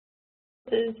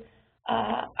is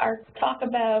our talk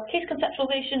about case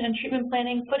conceptualization and treatment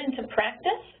planning put into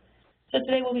practice. So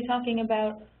today we'll be talking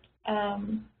about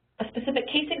a specific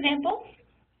case example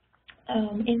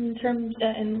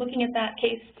and looking at that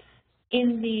case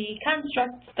in the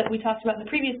constructs that we talked about in the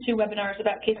previous two webinars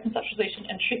about case conceptualization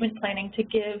and treatment planning to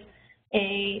give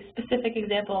a specific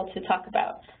example to talk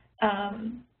about.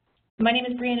 My name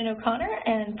is Brianna O'Connor,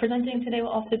 and presenting today will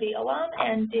also be Alam,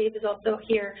 and Dave is also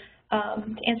here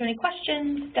to answer any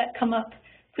questions that come up.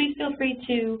 Please feel free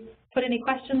to put any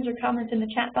questions or comments in the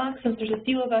chat box. Since there's a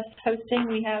few of us hosting,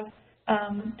 we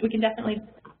can definitely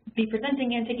be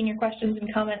presenting and taking your questions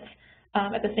and comments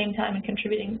at the same time and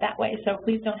contributing that way. So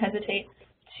please don't hesitate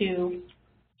to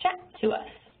chat to us.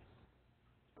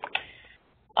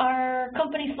 Our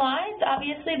company slides,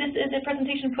 obviously this is a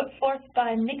presentation put forth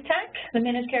by MCTAC, the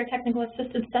Managed Care Technical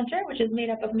Assistance Center, which is made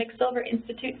up of Mick-Silver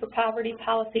Institute for Poverty,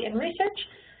 Policy, and Research,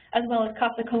 as well as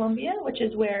Casa Colombia, which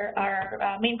is where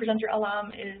our main presenter,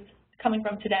 Alam, is coming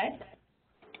from today.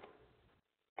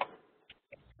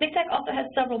 MCTAC also has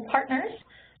several partners,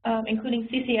 including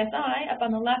CCSI up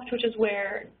on the left, which is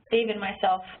where Dave and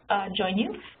myself join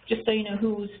you, just so you know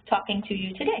who's talking to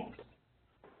you today.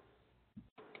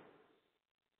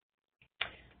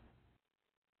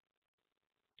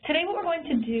 Today what we're going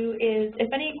to do is,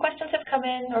 if any questions have come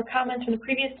in or comments from the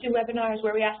previous two webinars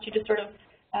where we asked you to sort of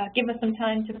give us some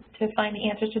time to find the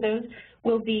answers to those,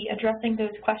 we'll be addressing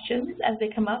those questions as they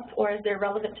come up or as they're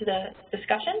relevant to the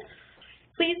discussion.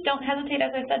 Please don't hesitate,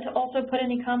 as I said, to also put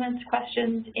any comments,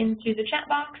 questions into the chat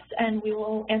box, and we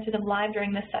will answer them live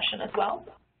during this session as well.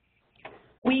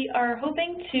 We are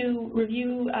hoping to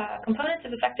review components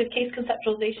of effective case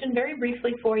conceptualization very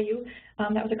briefly for you.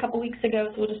 That was a couple weeks ago,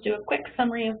 so we'll just do a quick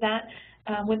summary of that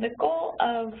with the goal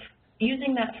of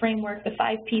using that framework, the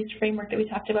 5 Ps framework that we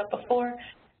talked about before,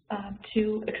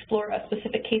 to explore a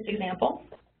specific case example.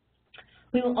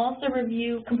 We will also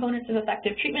review components of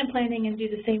effective treatment planning and do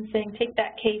the same thing, take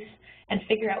that case and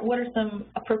figure out what are some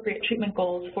appropriate treatment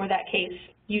goals for that case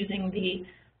using the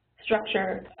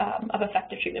structure of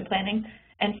effective treatment planning.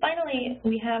 And finally,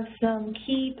 we have some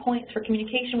key points for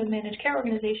communication with managed care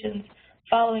organizations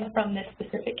following from this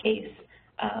specific case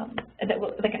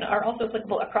that are also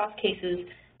applicable across cases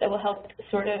that will help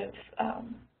sort of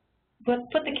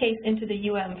put the case into the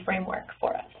framework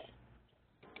for us.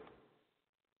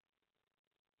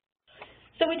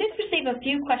 So we did receive a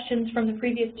few questions from the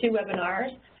previous two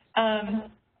webinars.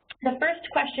 The first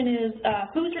question is,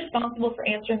 who's responsible for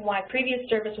answering why previous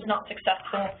service was not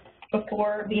successful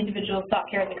before the individual sought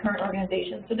care at the current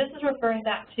organization? So this is referring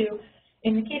back to,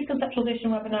 in the case conceptualization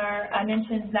webinar, I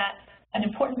mentioned that an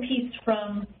important piece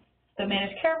from the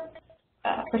managed care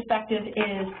perspective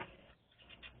is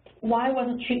why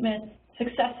wasn't treatment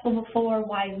successful before?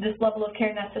 Why is this level of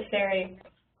care necessary?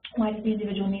 Why does the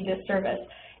individual need this service?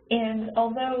 And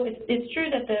although it's true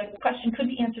that the question could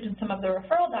be answered in some of the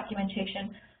referral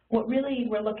documentation, what really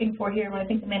we're looking for here, what I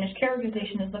think the managed care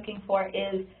organization is looking for,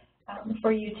 is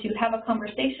for you to have a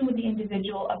conversation with the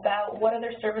individual about what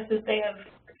other services they have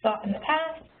sought in the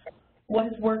past, what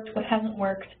has worked, what hasn't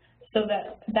worked, so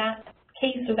that that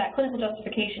case or that clinical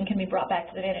justification can be brought back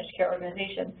to the managed care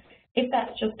organization. If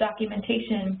that's just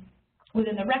documentation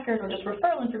within the record or just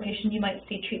referral information, you might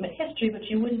see treatment history, but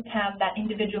you wouldn't have that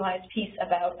individualized piece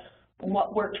about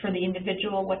what worked for the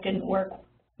individual, what didn't work.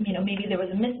 You know, maybe there was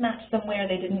a mismatch somewhere,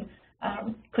 they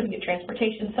couldn't get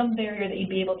transportation, some barrier that you'd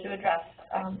be able to address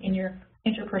in your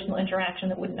interpersonal interaction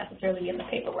that wouldn't necessarily be in the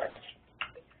paperwork.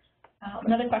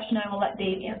 Another question I will let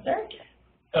Dave answer.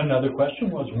 Another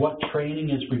question was, what training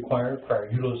is required for our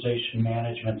utilization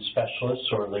management specialists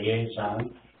or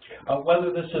liaison?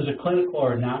 Whether this is a clinical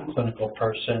or non-clinical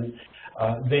person,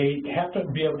 they have to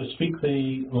be able to speak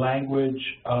the language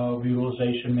of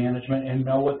utilization management and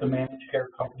know what the managed care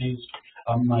companies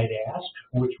might ask,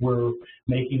 which we're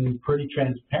making pretty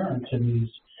transparent in these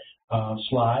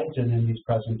slides and in these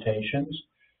presentations.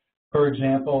 For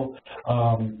example,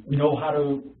 know how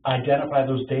to identify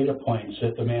those data points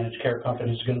that the managed care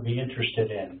company is going to be interested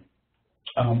in.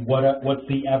 What's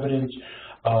the evidence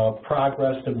of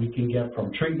progress that we can get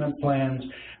from treatment plans?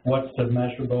 What's the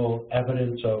measurable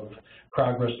evidence of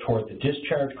progress toward the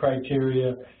discharge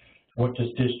criteria? What does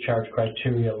discharge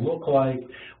criteria look like?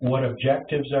 What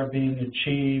objectives are being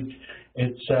achieved,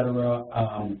 et cetera?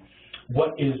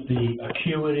 What is the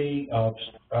acuity of,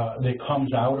 that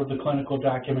comes out of the clinical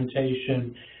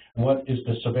documentation? What is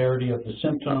the severity of the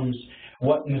symptoms?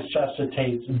 What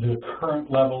necessitates the current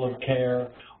level of care,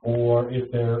 or if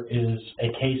there is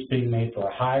a case being made for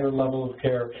a higher level of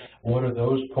care, what are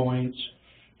those points?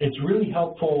 It's really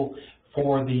helpful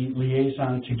for the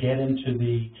liaison to get into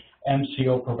the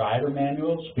MCO provider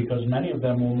manuals, because many of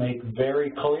them will make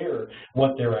very clear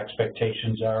what their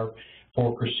expectations are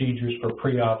for procedures for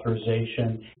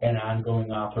pre-authorization and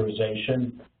ongoing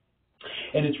authorization.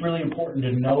 And it's really important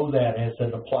to know that as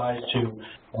it applies to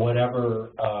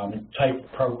whatever type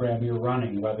of program you're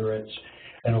running, whether it's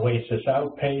an OASAS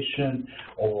outpatient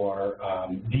or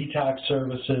detox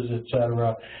services, et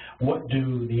cetera. What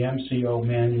do the MCO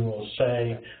manuals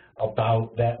say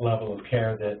about that level of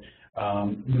care that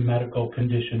the medical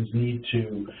conditions need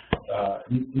to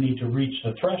reach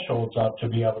the thresholds of to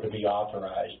be able to be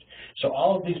authorized? So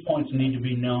all of these points need to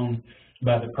be known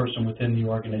by the person within the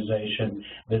organization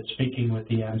that's speaking with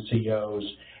the MCOs.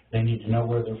 They need to know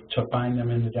where to find them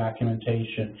in the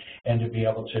documentation and to be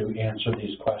able to answer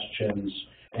these questions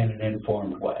in an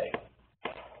informed way.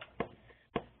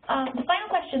 The final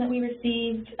question that we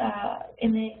received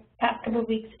in the past couple of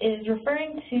weeks is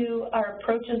referring to our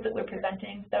approaches that we're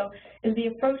presenting. So is the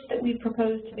approach that we've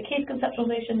proposed to the case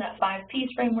conceptualization, that 5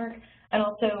 Ps framework, and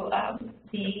also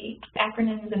the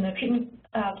acronyms and the treatment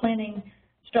planning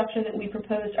structure that we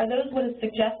proposed, are those what is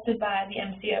suggested by the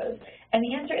MCOs? And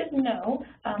the answer is no.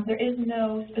 There is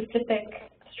no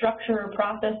specific structure or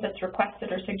process that's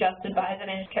requested or suggested by the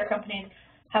managed care companies.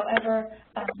 However,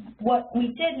 what we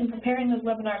did in preparing those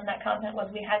webinars and that content was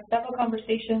we had several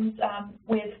conversations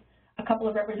with a couple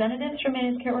of representatives from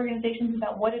managed care organizations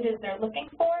about what it is they're looking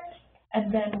for,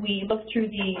 and then we looked through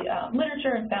the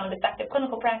literature and found effective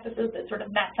clinical practices that sort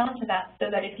of match onto that, so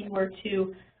that if you were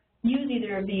to use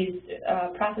either of these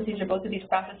processes or both of these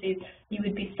processes, you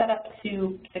would be set up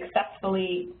to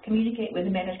successfully communicate with the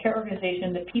managed care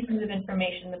organization the pieces of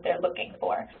information that they're looking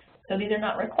for. So these are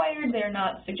not required, they're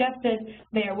not suggested,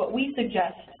 they are what we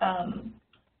suggest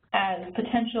as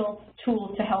potential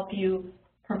tools to help you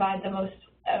provide the most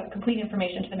complete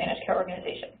information to the managed care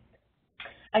organization.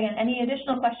 Again, any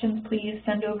additional questions, please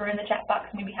send over in the chat box,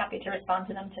 and we'd be happy to respond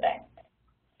to them today.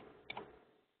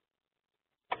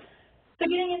 So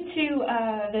getting into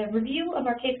the review of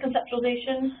our case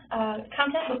conceptualization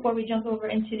content before we jump over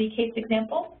into the case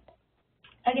example.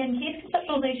 Again, case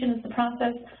conceptualization is the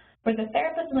process where the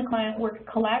therapist and the client work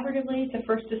collaboratively to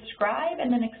first describe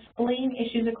and then explain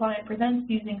issues a client presents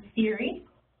using theory.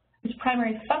 Its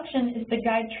primary function is to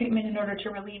guide treatment in order to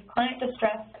relieve client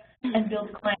distress and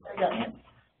build client resilience.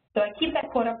 So I keep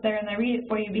that quote up there and I read it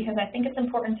for you because I think it's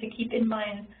important to keep in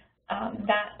mind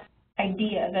that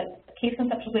idea that case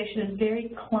conceptualization is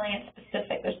very client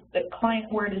specific. The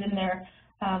client word is in there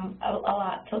a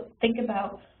lot to think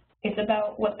about. It's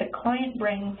about what the client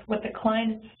brings, what the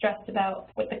client is stressed about,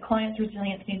 what the client's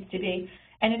resilience needs to be.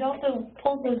 And it also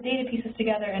pulls those data pieces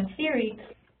together in theory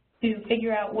to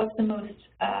figure out what's the most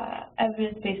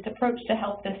evidence-based approach to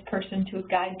help this person to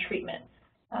guide treatment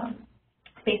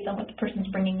based on what the person's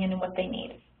bringing in and what they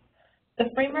need. The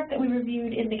framework that we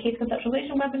reviewed in the case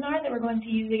conceptualization webinar that we're going to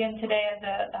use again today as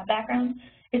a background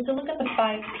is to look at the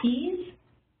 5 Ps.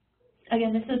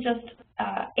 Again, this is just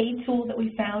a tool that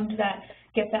we found that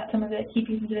gets at some of the key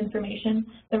pieces of information.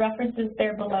 The references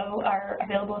there below are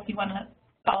available if you want to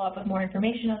follow up with more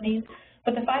information on these.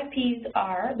 But the 5 Ps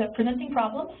are the presenting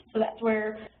problems, so that's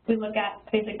where we look at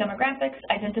basic demographics,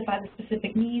 identify the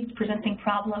specific needs, presenting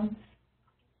problems,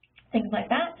 things like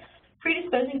that.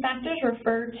 Predisposing factors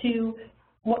refer to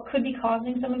what could be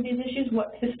causing some of these issues,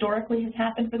 what historically has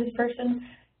happened for this person,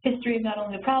 history of not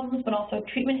only the problems but also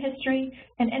treatment history,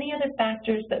 and any other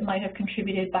factors that might have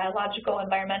contributed, biological,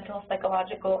 environmental,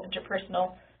 psychological,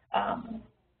 interpersonal,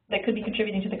 that could be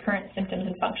contributing to the current symptoms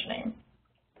and functioning.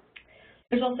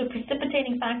 There's also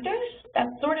precipitating factors.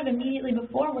 That's sort of immediately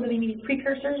before. What are the immediate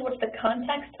precursors? What's the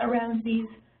context around these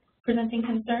presenting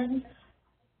concerns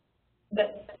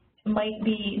that might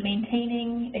be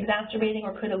maintaining, exacerbating,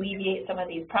 or could alleviate some of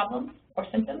these problems or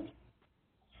symptoms?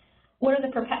 What are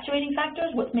the perpetuating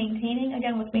factors? What's maintaining,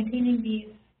 again, what's maintaining these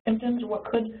symptoms, or what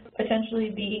could potentially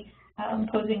be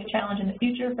posing a challenge in the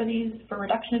future for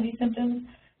reduction of these symptoms?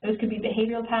 Those could be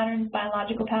behavioral patterns,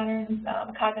 biological patterns,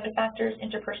 cognitive factors,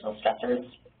 interpersonal stressors.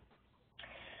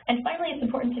 And finally, it's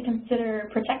important to consider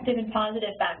protective and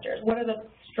positive factors. What are the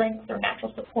strengths or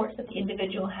natural supports that the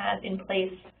individual has in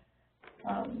place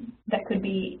that could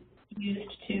be used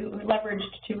to, leveraged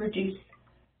to reduce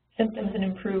symptoms and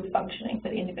improve functioning for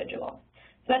the individual.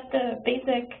 So that's the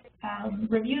basic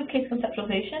review of case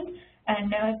conceptualization.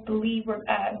 And now I believe we're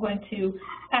going to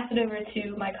pass it over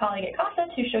to my colleague at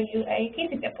CASA to show you a case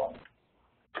example.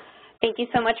 Thank you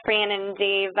so much, Brianna and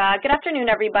Dave. Good afternoon,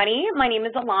 everybody. My name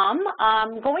is Alam.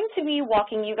 I'm going to be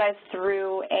walking you guys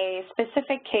through a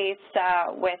specific case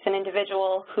with an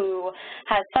individual who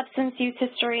has substance use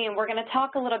history, and we're going to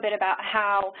talk a little bit about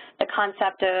how the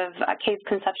concept of case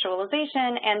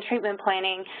conceptualization and treatment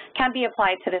planning can be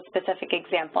applied to this specific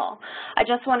example. I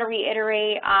just want to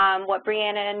reiterate what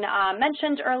Brianna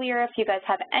mentioned earlier. If you guys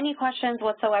have any questions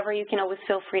whatsoever, you can always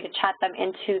feel free to chat them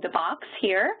into the box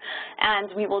here, and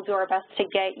we will do our best to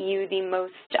get you the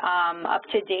most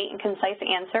up-to-date and concise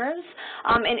answers.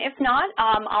 And if not,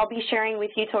 I'll be sharing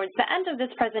with you towards the end of this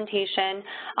presentation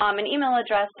an email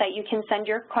address that you can send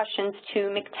your questions to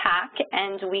MCTAC,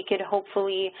 and we could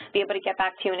hopefully be able to get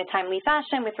back to you in a timely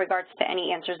fashion with regards to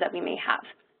any answers that we may have.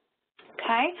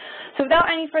 Okay, so without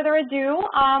any further ado,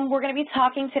 we're going to be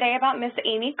talking today about Miss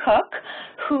Amy Cook,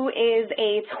 who is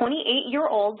a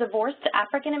 28-year-old divorced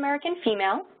African-American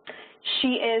female. She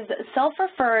is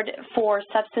self-referred for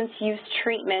substance use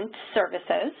treatment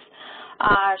services.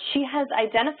 She has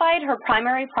identified her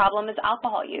primary problem as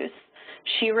alcohol use.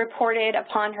 She reported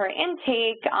upon her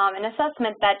intake an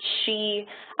assessment that she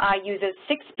uses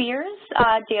 6 beers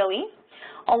daily,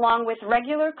 along with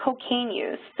regular cocaine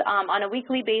use on a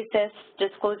weekly basis,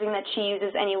 disclosing that she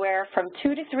uses anywhere from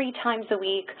 2 to 3 times a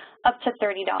week, up to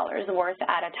 $30 worth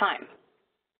at a time.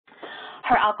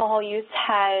 Her alcohol use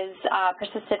has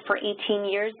persisted for 18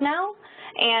 years now,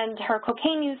 and her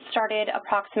cocaine use started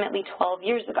approximately 12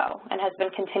 years ago and has been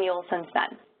continual since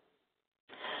then.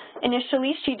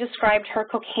 Initially, she described her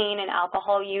cocaine and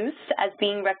alcohol use as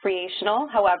being recreational.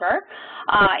 However,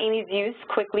 Amy's use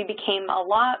quickly became a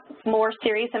lot more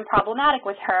serious and problematic,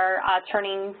 with her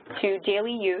turning to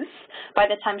daily use by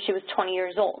the time she was 20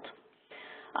 years old.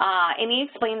 Amy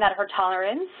explained that her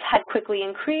tolerance had quickly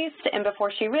increased, and before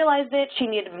she realized it, she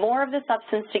needed more of the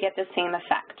substance to get the same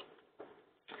effect.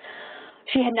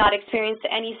 She had not experienced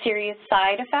any serious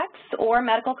side effects or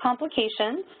medical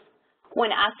complications.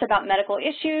 When asked about medical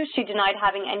issues, she denied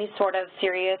having any sort of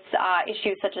serious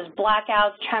issues such as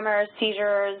blackouts, tremors,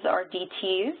 seizures, or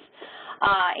DTs.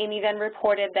 Amy then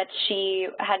reported that she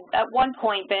had at one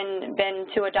point been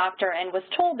to a doctor and was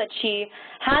told that she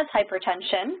has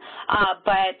hypertension,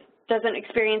 but doesn't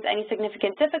experience any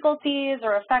significant difficulties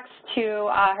or effects to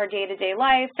her day-to-day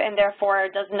life, and therefore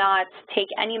does not take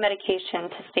any medication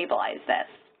to stabilize this.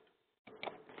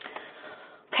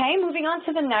 Okay, moving on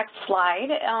to the next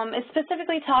slide, is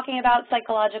specifically talking about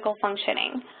psychological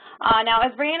functioning. Now,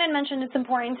 as Brianna mentioned, it's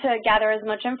important to gather as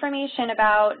much information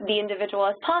about the individual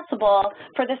as possible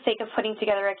for the sake of putting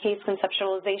together a case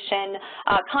conceptualization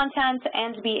content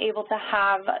and be able to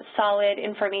have solid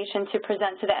information to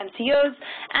present to the MCOs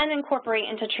and incorporate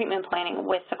into treatment planning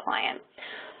with the client.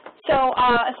 So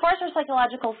as far as her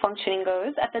psychological functioning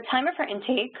goes, at the time of her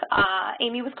intake,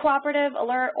 Amy was cooperative,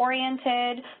 alert,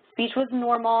 oriented, speech was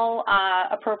normal,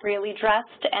 appropriately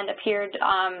dressed, and appeared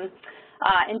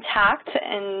intact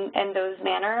in those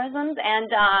mannerisms.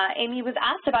 And Amy was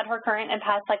asked about her current and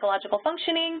past psychological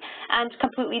functioning and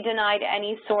completely denied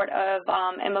any sort of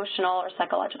emotional or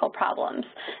psychological problems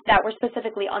that were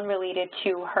specifically unrelated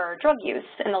to her drug use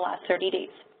in the last 30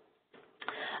 days.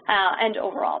 And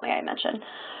overall, may I mention.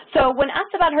 So when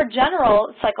asked about her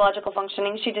general psychological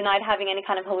functioning, she denied having any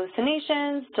kind of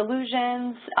hallucinations,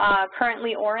 delusions,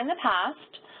 currently or in the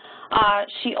past.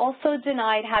 She also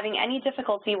denied having any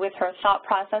difficulty with her thought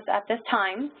process at this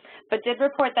time, but did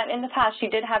report that in the past she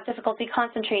did have difficulty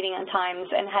concentrating at times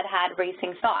and had had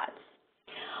racing thoughts.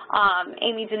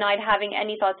 Amy denied having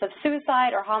any thoughts of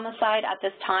suicide or homicide at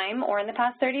this time or in the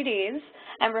past 30 days,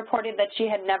 and reported that she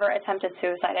had never attempted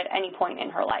suicide at any point in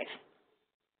her life.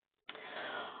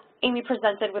 Amy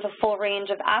presented with a full range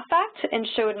of affect and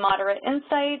showed moderate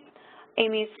insight.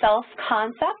 Amy's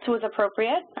self-concept was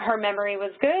appropriate, her memory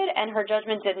was good, and her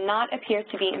judgment did not appear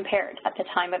to be impaired at the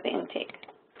time of the intake.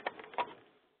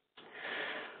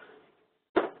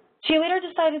 She later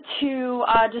decided to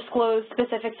disclose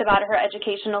specifics about her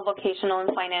educational, vocational,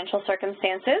 and financial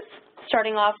circumstances,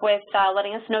 starting off with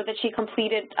letting us know that she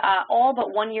completed all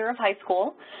but 1 year of high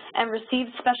school and received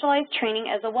specialized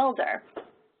training as a welder.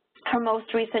 Her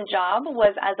most recent job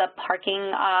was as a parking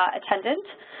attendant.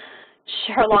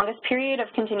 Her longest period of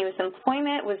continuous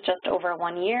employment was just over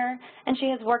 1 year, and she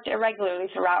has worked irregularly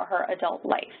throughout her adult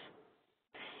life.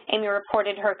 Amy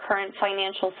reported her current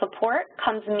financial support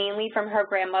comes mainly from her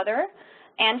grandmother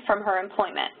and from her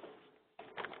employment.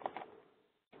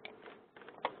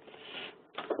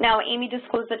 Now, Amy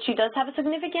disclosed that she does have a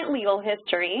significant legal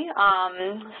history,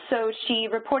 so she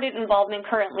reported involvement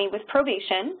currently with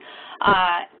probation.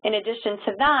 In addition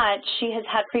to that, she has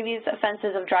had previous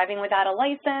offenses of driving without a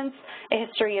license, a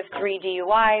history of 3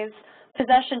 DUIs,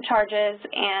 possession charges,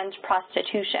 and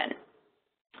prostitution.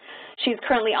 She's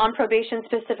currently on probation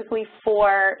specifically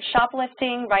for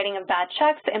shoplifting, writing of bad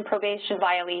checks, and probation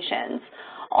violations,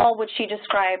 all which she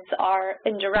describes are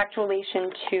in direct relation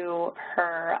to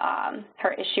her,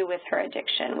 her issue with her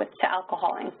addiction to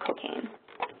alcohol and cocaine.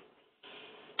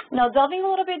 Now, delving a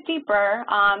little bit deeper,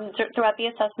 throughout the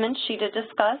assessment, she did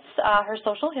discuss her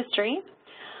social history,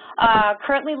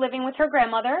 currently living with her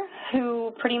grandmother,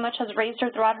 who pretty much has raised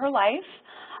her throughout her life.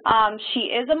 She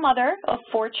is a mother of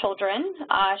 4 children.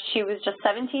 She was just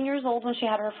 17 years old when she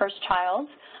had her first child.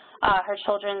 Her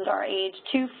children are aged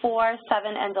 2, 4,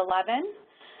 7, and 11.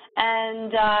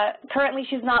 And currently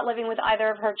she's not living with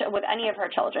any of her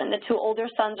children. The 2 older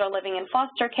sons are living in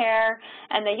foster care,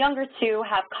 and the younger 2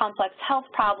 have complex health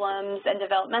problems and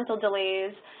developmental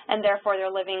delays, and therefore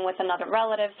they're living with another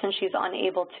relative since she's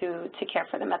unable to care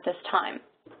for them at this time.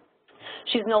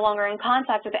 She's no longer in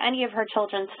contact with any of her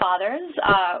children's fathers,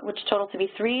 which total to be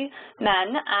 3 men,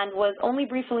 and was only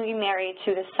briefly married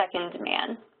to the second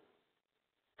man.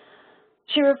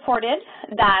 She reported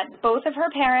that both of her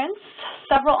parents,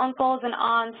 several uncles and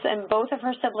aunts, and both of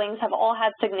her siblings have all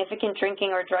had significant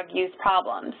drinking or drug use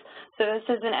problems. So this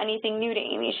isn't anything new to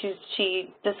Amy.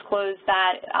 She disclosed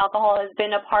that alcohol has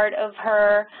been a part of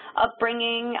her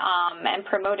upbringing and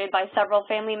promoted by several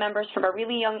family members from a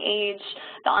really young age.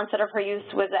 The onset of her use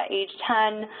was at age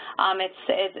 10.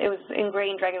 It was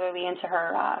ingrained regularly into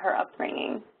her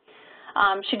upbringing.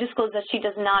 She disclosed that she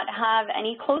does not have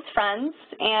any close friends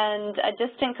and a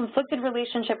distant, conflicted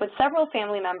relationship with several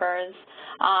family members,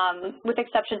 with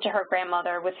exception to her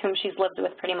grandmother, with whom she's lived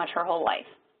with pretty much her whole life.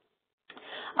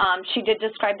 She did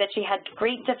describe that she had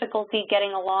great difficulty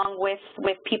getting along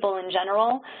with people in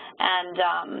general,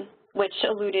 and which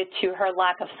alluded to her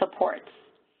lack of support.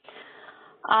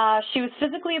 She was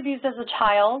physically abused as a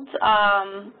child,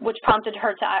 which prompted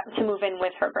her to move in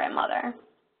with her grandmother.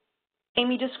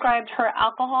 Amy described her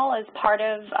alcohol as part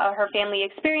of her family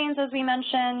experience, as we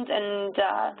mentioned, and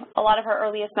a lot of her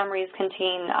earliest memories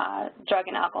contain drug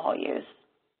and alcohol use.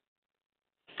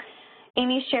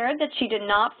 Amy shared that she did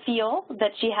not feel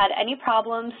that she had any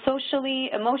problems socially,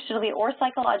 emotionally, or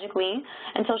psychologically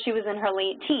until she was in her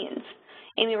late teens.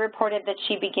 Amy reported that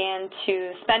she began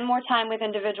to spend more time with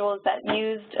individuals that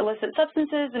used illicit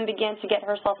substances and began to get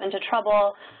herself into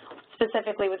trouble,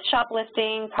 specifically with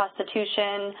shoplifting,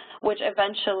 prostitution, which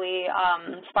eventually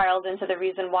spiraled into the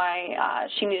reason why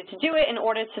she needed to do it in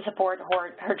order to support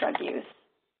her drug use.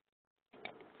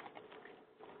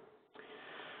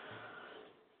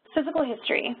 Physical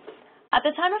history. At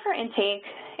the time of her intake,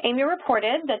 Amy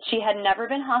reported that she had never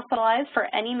been hospitalized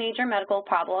for any major medical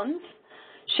problems.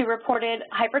 She reported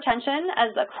hypertension as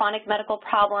a chronic medical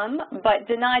problem, but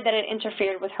denied that it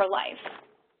interfered with her life.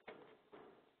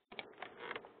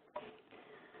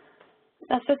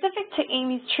 Now, specific to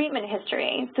Amy's treatment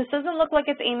history, this doesn't look like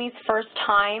it's Amy's first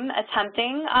time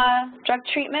attempting drug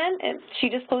treatment. She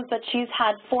disclosed that she's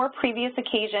had 4 previous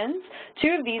occasions,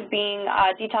 2 of these being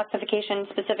detoxification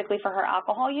specifically for her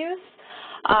alcohol use.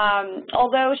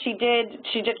 Although she did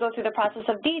go through the process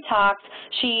of detox,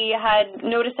 she had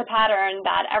noticed a pattern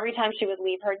that every time she would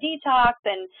leave her detox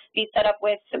and be set up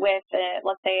with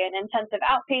let's say, an intensive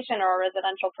outpatient or a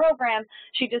residential program,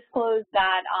 she disclosed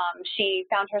that she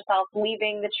found herself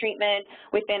leaving the treatment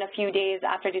within a few days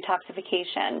after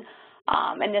detoxification.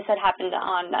 And this had happened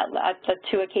on the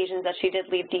 2 occasions that she did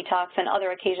leave detox and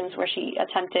other occasions where she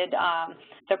attempted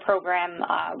the program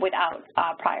without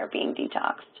prior being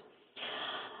detoxed.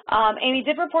 Amy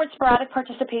did report sporadic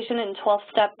participation in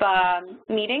 12-step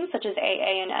meetings, such as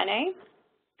AA and NA.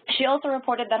 She also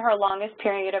reported that her longest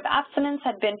period of abstinence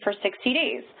had been for 60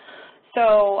 days.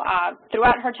 So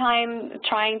throughout her time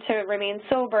trying to remain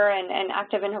sober and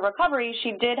active in her recovery,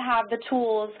 she did have the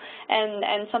tools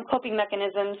and some coping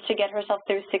mechanisms to get herself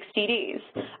through 60 days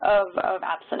of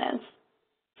abstinence.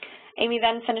 Amy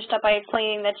then finished up by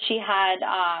explaining that she had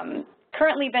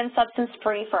currently been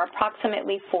substance-free for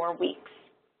approximately 4 weeks.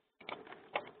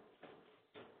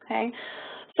 Okay,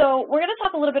 so we're going to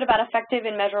talk a little bit about effective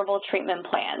and measurable treatment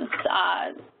plans,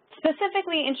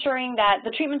 specifically ensuring that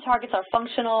the treatment targets are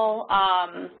functional,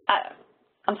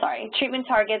 treatment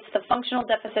targets the functional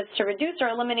deficits to reduce or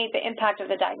eliminate the impact of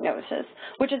the diagnosis,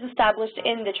 which is established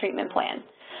in the treatment plan.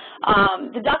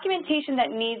 The documentation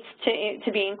that needs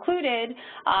to be included,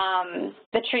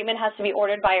 the treatment has to be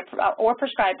ordered by or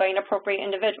prescribed by an appropriate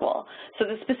individual. So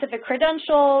the specific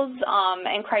credentials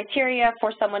and criteria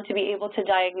for someone to be able to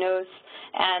diagnose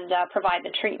and provide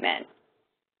the treatment.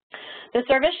 The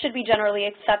service should be generally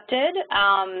accepted,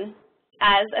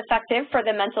 as effective for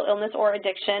the mental illness or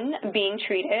addiction being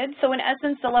treated. So in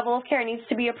essence, the level of care needs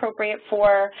to be appropriate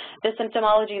for the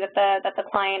symptomology that the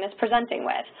client is presenting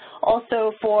with.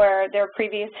 Also for their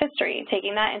previous history,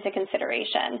 taking that into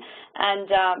consideration,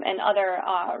 and other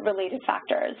related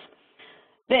factors.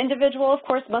 The individual, of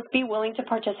course, must be willing to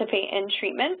participate in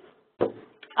treatment.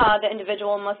 The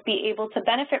individual must be able to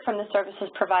benefit from the services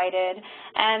provided,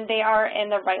 and they are in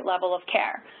the right level of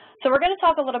care. So we're going to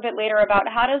talk a little bit later about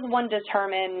how does one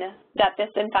determine that this,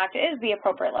 in fact, is the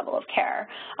appropriate level of care.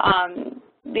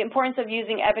 The importance of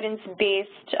using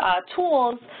evidence-based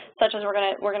tools, such as we're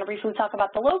going to briefly talk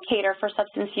about the locator for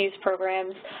substance use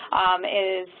programs,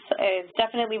 is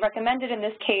definitely recommended in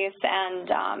this case,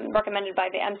 and recommended by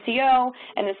the MCO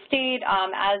and the state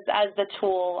as the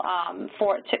tool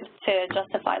to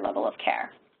justify level of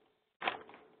care.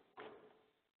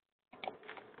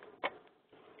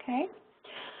 Okay.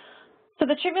 So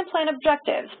the treatment plan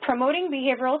objectives, promoting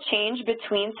behavioral change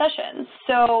between sessions.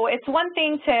 So it's one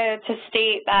thing to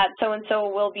state that so-and-so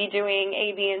will be doing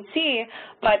A, B, and C,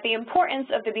 but the importance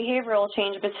of the behavioral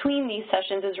change between these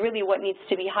sessions is really what needs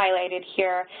to be highlighted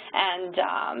here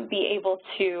and be able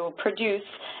to produce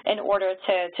in order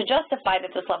to justify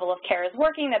that this level of care is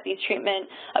working, that these treatment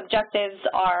objectives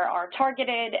are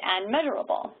targeted and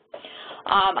measurable.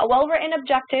 A well-written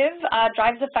objective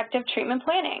drives effective treatment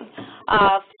planning.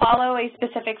 Follow a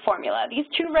specific formula. These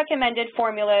two recommended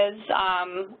formulas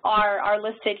are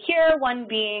listed here, one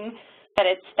being that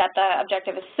the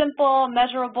objective is simple,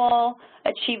 measurable,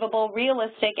 achievable,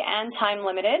 realistic, and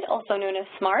time-limited, also known as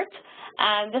SMART.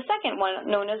 And the second one,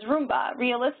 known as RUMBA,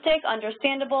 realistic,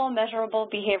 understandable, measurable,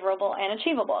 behaviorable, and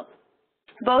achievable.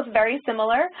 Both very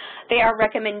similar. They are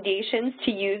recommendations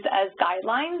to use as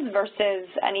guidelines versus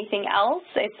anything else.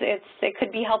 It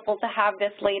could be helpful to have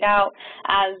this laid out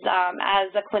as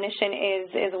a clinician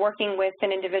is working with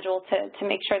an individual to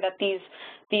make sure that these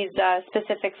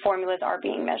specific formulas are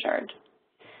being measured.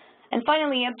 And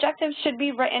finally, objectives should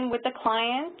be written with the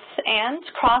client and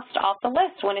crossed off the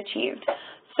list when achieved.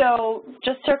 So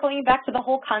just circling back to the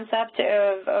whole concept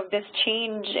of this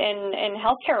change in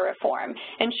healthcare reform,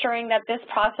 ensuring that this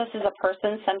process is a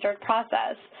person-centered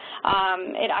process.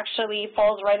 It actually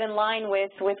falls right in line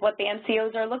with what the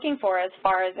MCOs are looking for as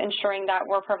far as ensuring that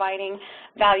we're providing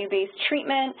value-based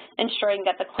treatment, ensuring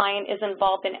that the client is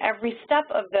involved in every step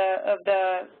of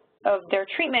their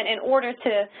treatment in order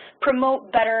to promote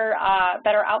better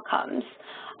outcomes.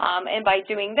 And by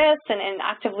doing this and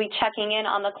actively checking in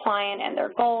on the client and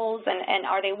their goals and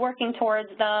are they working towards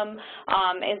them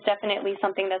is definitely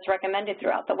something that's recommended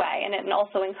throughout the way, and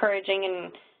also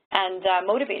encouraging and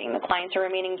motivating the client to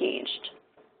remain engaged.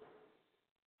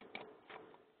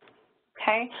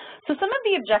 Okay, so some of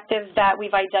the objectives that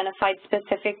we've identified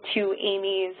specific to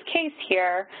Amy's case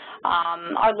here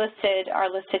are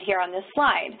listed here on this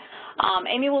slide.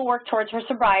 Amy will work towards her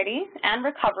sobriety and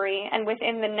recovery, and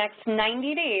within the next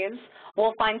 90 days,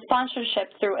 will find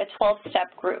sponsorship through a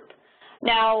 12-step group.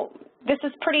 Now, this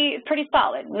is pretty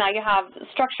solid. Now you have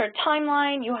structured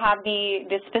timeline, you have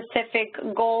the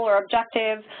specific goal or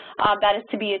objective that is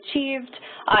to be achieved.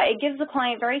 It gives the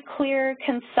client very clear,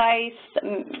 concise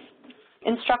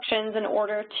instructions in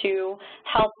order to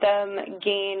help them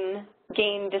gain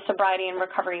the sobriety and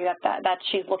recovery that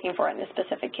she's looking for in this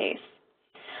specific case.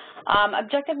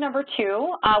 Objective number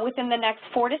 2, within the next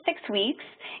 4 to 6 weeks,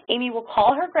 Amy will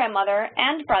call her grandmother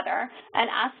and brother and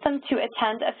ask them to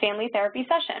attend a family therapy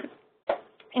session.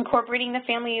 Incorporating the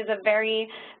family is a very,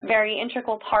 very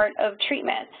integral part of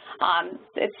treatment.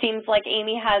 It seems like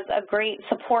Amy has a great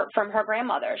support from her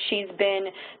grandmother. She's been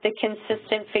the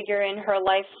consistent figure in her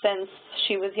life since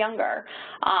she was younger.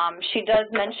 She does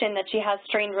mention that she has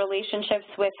strained relationships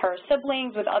with her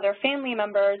siblings, with other family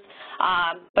members,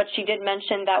 but she did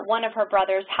mention that one of her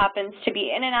brothers happens to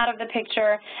be in and out of the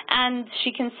picture, and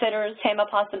she considers him a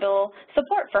possible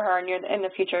support for her in the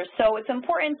future. So it's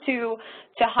important to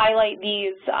highlight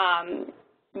these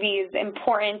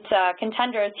important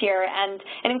contenders here and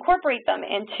incorporate them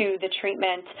into the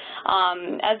treatment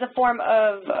as a form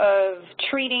of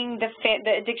treating the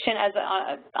addiction as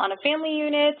on a family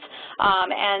unit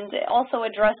and also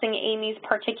addressing Amy's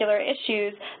particular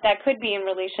issues that could be in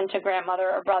relation to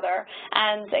grandmother or brother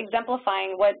and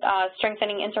exemplifying what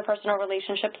strengthening interpersonal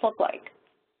relationships look like.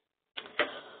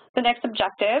 The next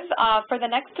objective, for the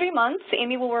next 3 months,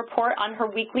 Amy will report on her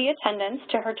weekly attendance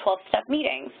to her 12-step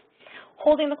meetings.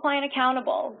 holding the client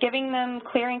accountable, giving them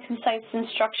clear and concise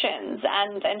instructions,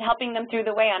 and helping them through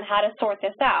the way on how to sort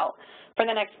this out. For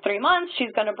the next 3 months,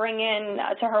 she's going to bring in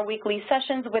to her weekly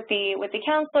sessions with the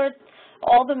counselors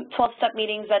all the 12-step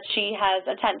meetings that she has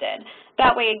attended.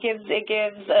 That way it gives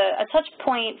a touch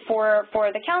point for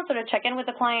the counselor to check in with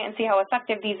the client and see how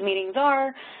effective these meetings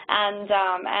are,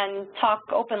 and talk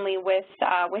openly with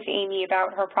Amy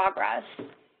about her progress.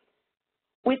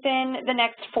 Within the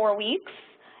next 4 weeks,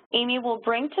 Amy will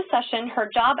bring to session her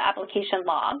job application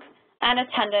log and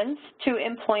attendance to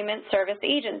employment service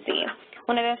agency.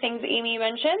 One of the things Amy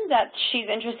mentioned that she's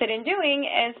interested in doing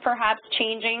is perhaps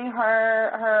changing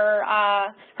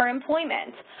her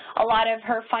employment. A lot of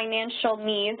her financial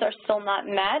needs are still not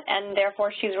met, and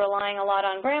therefore she's relying a lot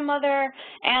on grandmother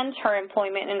and her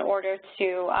employment in order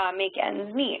to make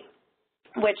ends meet,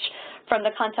 which from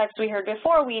the context we heard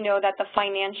before, we know that the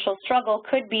financial struggle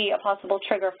could be a possible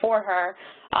trigger for her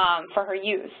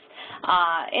use.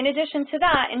 In addition to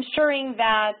that, ensuring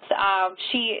that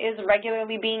she is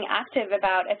regularly being active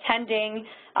about attending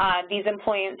these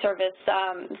employment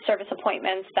service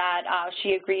appointments that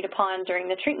she agreed upon during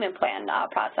the treatment plan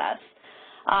process.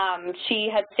 She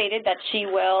had stated that she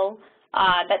will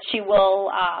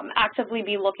actively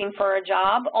be looking for a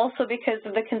job, also because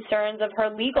of the concerns of her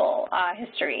legal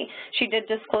history. She did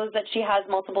disclose that she has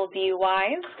multiple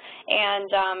DUIs, and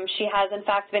she has in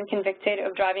fact been convicted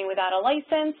of driving without a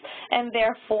license, and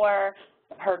therefore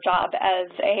her job as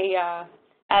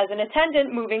an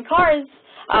attendant moving cars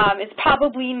is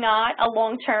probably not a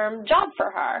long-term job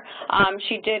for her.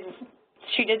 She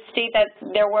did state that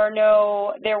there were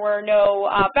no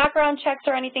background checks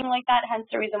or anything like that, hence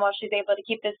the reason why she's able to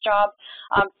keep this job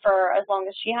for as long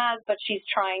as she has, but she's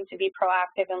trying to be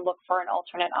proactive and look for an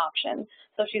alternate option,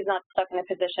 so she's not stuck in a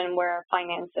position where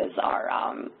finances are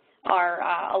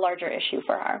a larger issue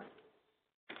for her.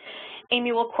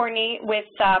 Amy will coordinate with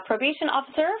probation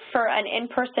officer for an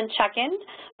in-person check-in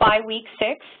by week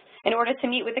 6 in order to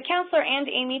meet with the counselor and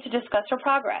Amy to discuss her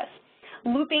progress.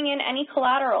 Looping in any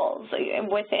collaterals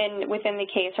within the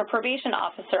case, her probation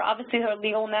officer, obviously her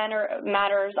legal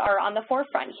matters are on the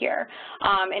forefront here.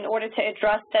 In order to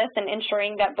address this and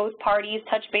ensuring that both parties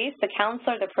touch base, the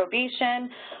counselor, the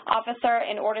probation officer,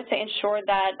 in order to ensure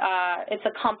that it's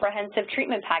a comprehensive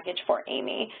treatment package for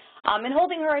Amy. And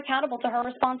holding her accountable to her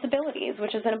responsibilities,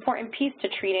 which is an important piece to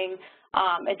treating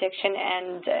addiction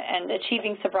and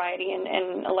achieving sobriety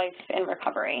and a life in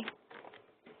recovery.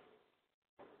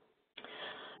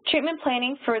 Treatment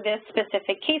planning for this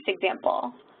specific case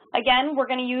example. Again, we're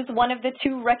going to use one of the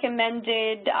 2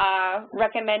 recommended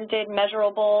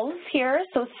measurables here.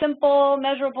 So simple,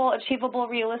 measurable, achievable,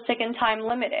 realistic, and time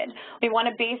limited. We want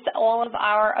to base all of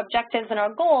our objectives and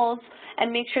our goals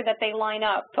and make sure that they line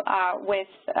up with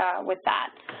that.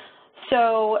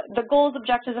 So the goals,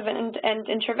 objectives, and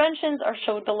interventions are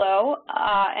shown below,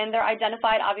 and they're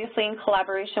identified obviously in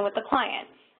collaboration with the client.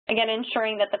 Again,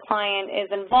 ensuring that the client is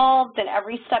involved in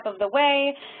every step of the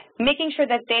way, making sure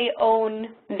that they own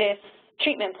this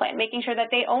treatment plan, making sure that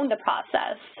they own the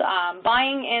process,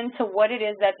 buying into what it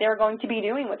is that they're going to be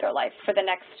doing with their life for the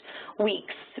next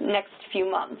weeks, next few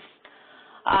months.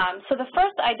 So the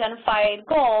first identified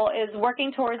goal is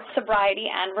working towards sobriety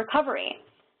and recovery.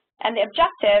 And the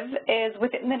objective is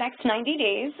within the next 90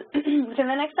 days,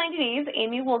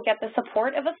 Amy will get the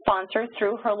support of a sponsor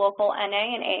through her local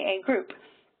NA and AA group.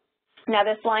 Now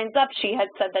this lines up, she had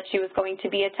said that she was going to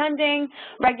be attending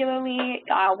regularly,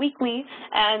 weekly,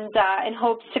 and in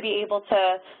hopes to be able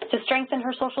to strengthen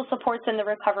her social supports in the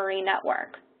recovery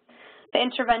network. The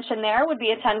intervention there would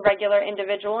be attend regular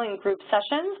individual and group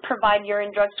sessions, provide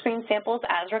urine drug screen samples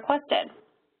as requested.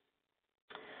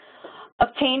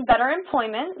 Obtain better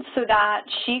employment so that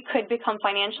she could become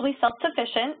financially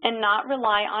self-sufficient and not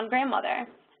rely on grandmother.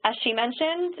 As she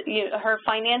mentioned, her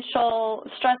financial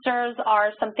stressors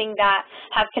are something that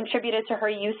have contributed to her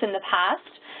use in the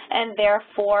past, and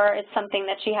therefore it's something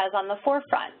that she has on the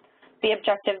forefront. The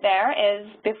objective there is,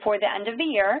 before the end of the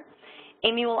year,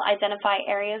 Amy will identify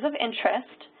areas of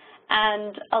interest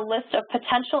and a list of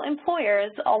potential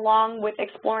employers along with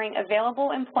exploring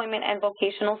available employment and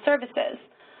vocational services.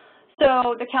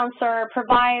 So the counselor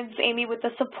provides Amy with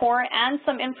the support and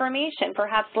some information,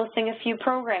 perhaps listing a few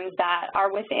programs that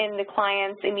are within the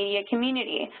client's immediate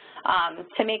community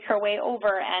to make her way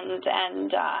over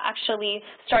and actually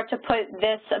start to put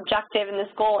this objective and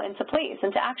this goal into place,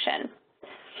 into action.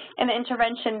 And the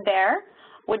intervention there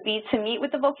would be to meet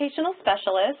with the vocational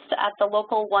specialist at the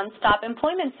local one-stop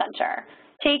employment center,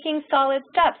 taking solid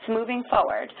steps moving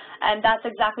forward. And that's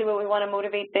exactly what we want to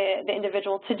motivate the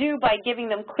individual to do by giving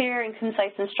them clear and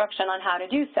concise instruction on how to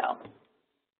do so.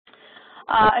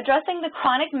 Addressing the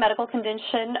chronic medical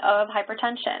condition of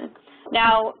hypertension.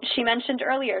 Now, she mentioned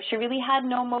earlier, she really had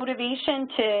no motivation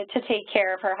to take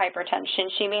care of her hypertension.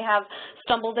 She may have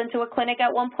stumbled into a clinic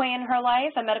at one point in her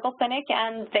life, a medical clinic,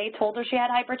 and they told her she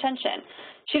had hypertension.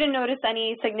 She didn't notice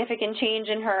any significant change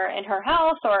in her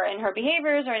health or in her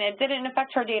behaviors, and it didn't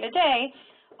affect her day-to-day,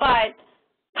 but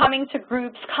coming to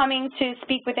groups, coming to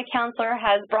speak with a counselor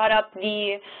has brought up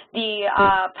the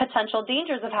potential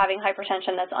dangers of having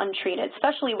hypertension that's untreated,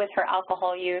 especially with her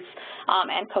alcohol use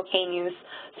and cocaine use.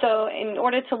 So in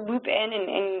order to loop in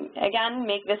and again,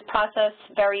 make this process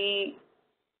very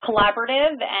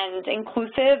collaborative and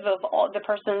inclusive of all the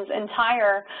person's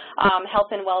entire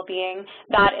health and well-being,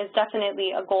 that is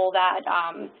definitely a goal that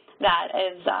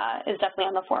is definitely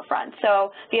on the forefront.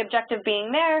 So the objective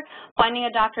being there, finding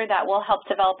a doctor that will help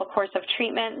develop a course of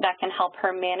treatment that can help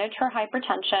her manage her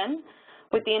hypertension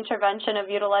with the intervention of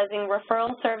utilizing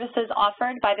referral services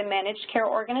offered by the managed care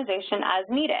organization as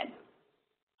needed.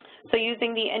 So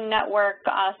using the in-network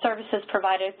services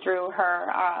provided through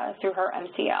her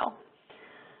MCO.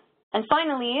 And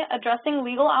finally, addressing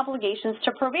legal obligations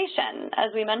to probation. As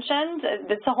we mentioned,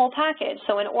 it's a whole package.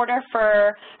 So in order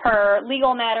for her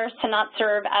legal matters to not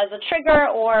serve as a trigger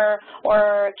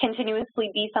or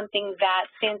continuously be something that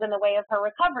stands in the way of her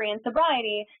recovery and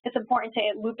sobriety, it's important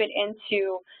to loop it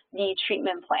into the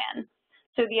treatment plan.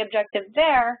 So the objective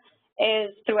there is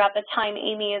throughout the time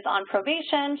Amy is on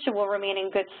probation, she will remain in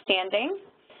good standing.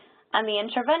 And the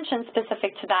intervention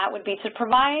specific to that would be to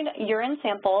provide urine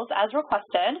samples as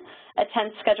requested,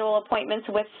 attend schedule appointments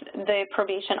with the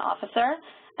probation officer,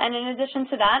 and in addition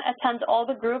to that, attend all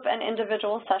the group and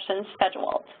individual sessions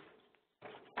scheduled.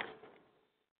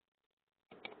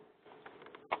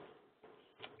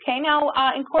 Okay, now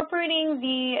incorporating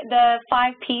the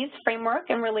 5 Ps framework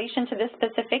in relation to this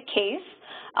specific case,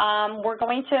 we're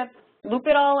going to loop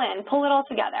it all in, pull it all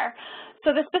together.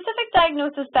 So the specific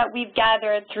diagnosis that we've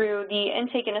gathered through the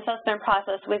intake and assessment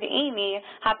process with Amy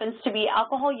happens to be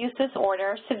alcohol use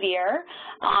disorder, severe,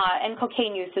 and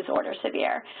cocaine use disorder,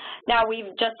 severe. Now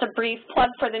we've just a brief plug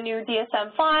for the new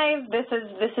DSM-5. This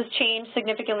has changed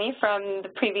significantly from the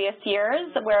previous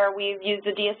years where we've used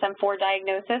the DSM-4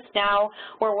 diagnosis. Now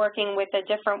we're working with a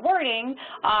different wording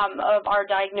of our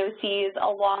diagnoses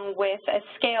along with a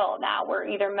scale now. We're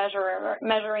either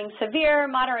measuring severe,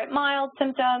 moderate, mild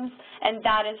symptoms, and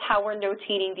that is how we're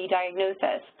notating the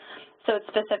diagnosis. So it's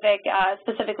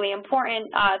specifically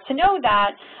important to know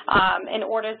that in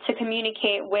order to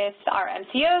communicate with our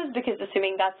MCOs, because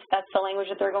assuming that's the language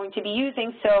that they're going to be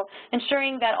using, so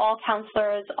ensuring that all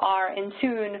counselors are in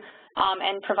tune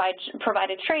and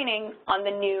provided training on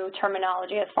the new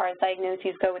terminology as far as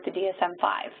diagnoses go with the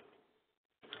DSM-5.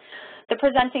 The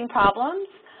presenting problems: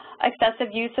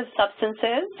 excessive use of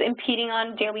substances, impeding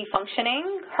on daily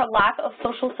functioning, her lack of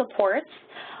social supports,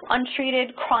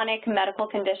 untreated chronic medical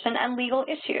condition, and legal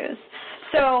issues.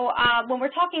 So when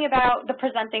we're talking about the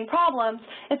presenting problems,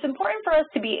 it's important for us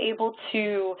to be able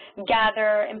to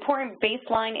gather important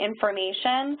baseline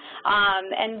information,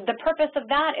 and the purpose of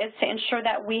that is to ensure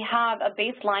that we have a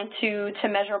baseline to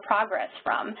measure progress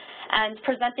from. And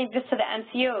presenting this to the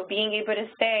MCO, being able to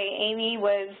say, Amy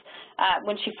was,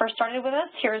 when she first started with us,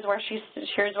 here's where she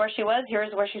was,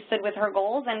 here's where she stood with her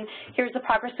goals, and here's the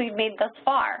progress we've made thus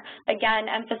far. Again,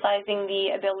 emphasizing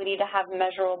the ability to have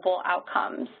measurable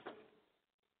outcomes.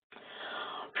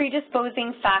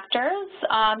 Predisposing factors,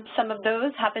 some of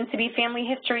those happen to be family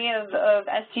history of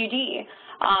SUD.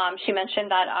 She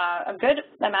mentioned that a good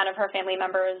amount of her family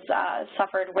members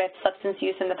suffered with substance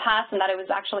use in the past, and that it was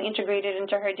actually integrated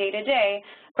into her day-to-day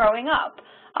growing up.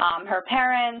 Her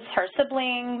parents, her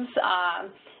siblings,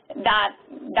 that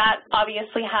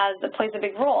obviously plays a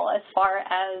big role as far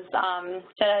as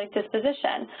genetic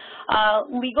disposition.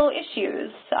 Legal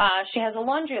issues. She has a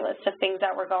laundry list of things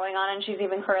that were going on, and she's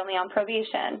even currently on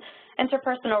probation.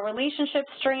 Interpersonal relationship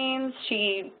strains.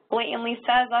 She blatantly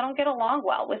says, I don't get along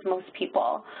well with most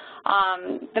people.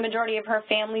 The majority of her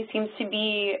family seems to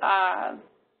be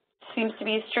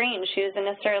estranged. She doesn't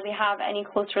necessarily have any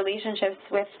close relationships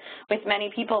with many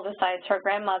people besides her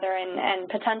grandmother and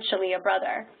potentially a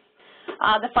brother.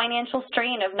 The financial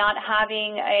strain of not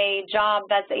having a job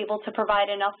that's able to provide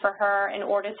enough for her in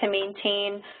order to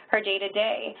maintain her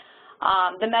day-to-day.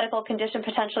 The medical condition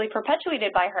potentially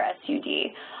perpetuated by her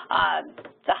SUD.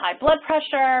 The high blood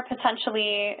pressure,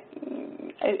 potentially,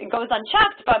 it goes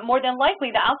unchecked, but more than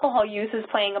likely the alcohol use is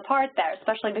playing a part there,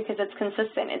 especially because it's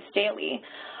consistent, it's daily.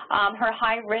 Her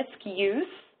high-risk use,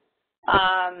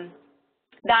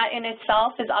 that in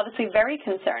itself is obviously very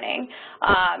concerning.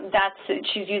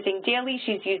 She's using daily,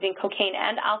 she's using cocaine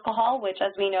and alcohol, which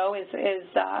as we know is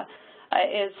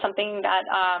is something that,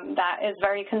 that is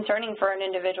very concerning for an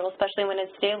individual, especially when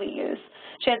it's daily use.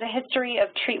 She has a history of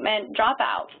treatment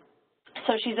dropout.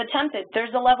 So she's attempted.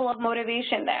 There's a level of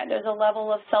motivation there. There's a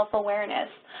level of self-awareness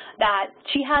that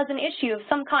she has an issue of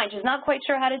some kind. She's not quite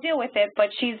sure how to deal with it, but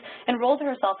she's enrolled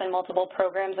herself in multiple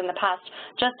programs in the past,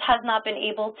 just has not been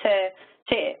able to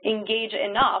engage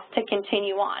enough to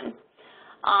continue on.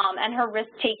 And her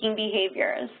risk-taking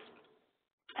behaviors,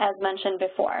 as mentioned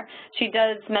before. She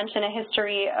does mention a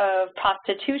history of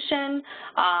prostitution,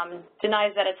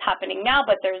 denies that it's happening now,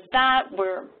 but there's that.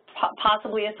 We're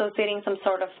possibly associating some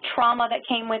sort of trauma that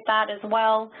came with that as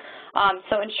well.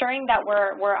 So ensuring that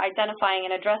we're identifying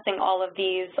and addressing all of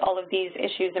these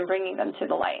issues and bringing them to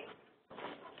the light.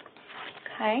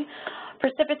 Okay.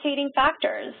 Precipitating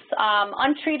factors,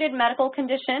 untreated medical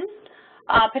condition,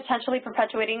 potentially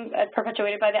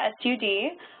perpetuated by the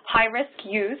SUD, high-risk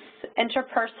use,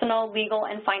 interpersonal, legal,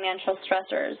 and financial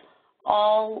stressors,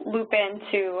 all loop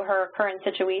into her current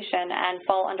situation and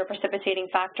fall under precipitating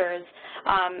factors.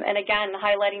 And again,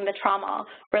 highlighting the trauma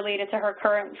related to her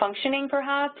current functioning,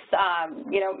 perhaps.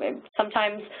 You know,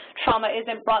 sometimes trauma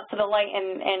isn't brought to the light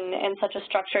in such a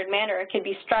structured manner. It could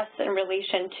be stress in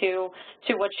relation to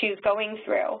what she's going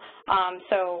through.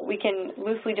 So we can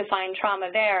loosely define trauma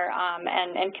there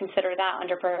and consider that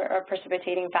under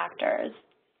precipitating factors.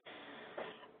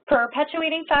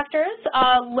 Perpetuating factors,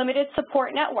 limited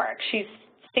support network. She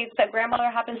states that grandmother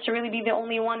happens to really be the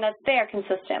only one that's there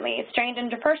consistently. Strained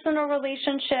interpersonal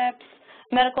relationships,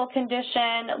 medical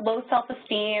condition, low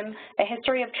self-esteem, a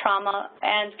history of trauma,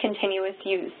 and continuous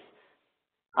use.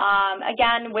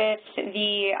 Again, with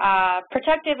the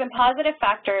protective and positive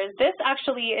factors, this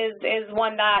actually is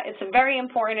one that is very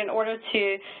important in order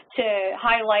to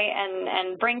highlight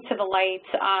and bring to the light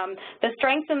the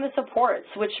strengths and the supports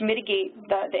which mitigate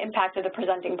the impact of the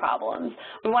presenting problems.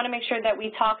 We want to make sure that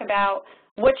we talk about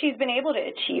what she's been able to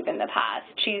achieve in the past.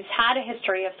 She's had a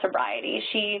history of sobriety.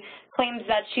 She claims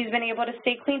that she's been able to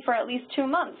stay clean for at least 2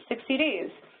 months, 60 days.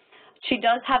 She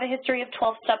does have a history of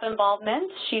 12-step involvement.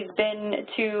 She's been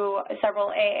to several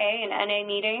AA and NA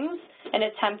meetings in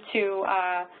an attempt to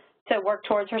work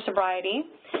towards her sobriety.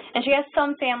 And she has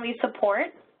some family support.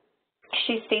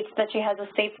 She states that she has a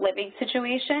safe living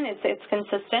situation. It's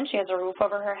consistent. She has a roof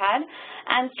over her head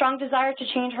and strong desire to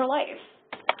change her life.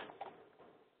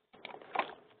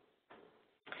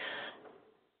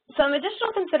 Some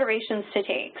additional considerations to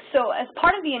take. So as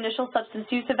part of the initial substance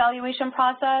use evaluation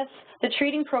process, the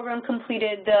treating program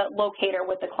completed the locator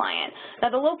with the client. Now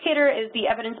the locator is the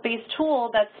evidence-based tool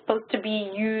that's supposed to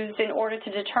be used in order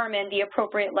to determine the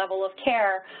appropriate level of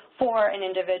care for an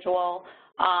individual.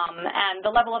 And the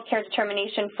level of care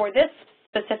determination for this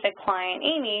specific client,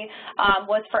 Amy,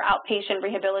 was for outpatient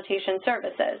rehabilitation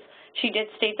services. She did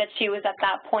state that she was at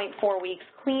that point 4 weeks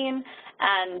clean,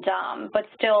 and but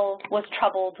still was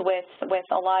troubled with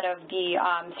a lot of the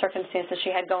circumstances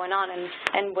she had going on,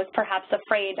 and was perhaps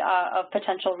afraid of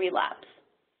potential relapse.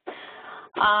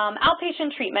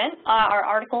 Outpatient treatment, our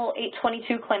Article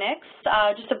 822 clinics,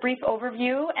 just a brief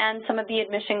overview and some of the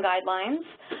admission guidelines.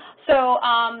 So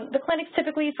the clinics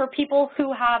typically for people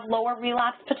who have lower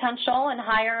relapse potential and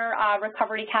higher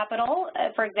recovery capital,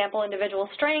 for example, individual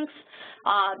strengths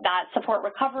that support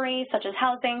recovery, such as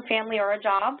housing, family, or a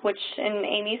job, which in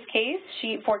Amy's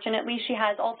case, fortunately, she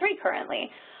has all 3 currently.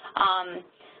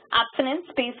 Abstinence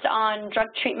based on drug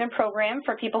treatment program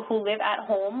for people who live at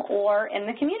home or in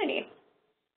the community.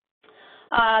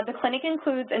 The clinic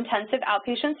includes intensive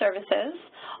outpatient services.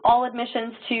 All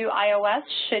admissions to iOS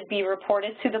should be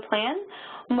reported to the plan.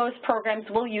 Most programs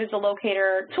will use the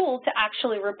locator tool to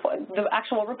actually report the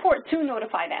actual report to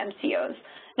notify the MCOs.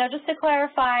 Now, just to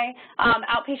clarify,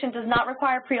 outpatient does not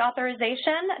require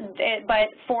pre-authorization, but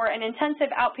for an intensive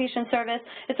outpatient service,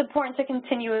 it's important to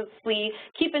continuously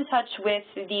keep in touch with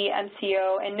the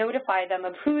MCO and notify them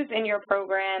of who's in your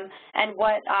program and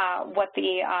what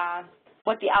the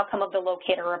outcome of the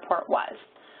locator report was.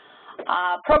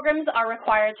 Programs are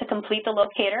required to complete the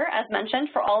locator, as mentioned,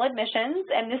 for all admissions,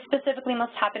 and this specifically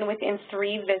must happen within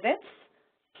 3 visits.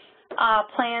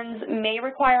 Plans may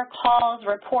require calls,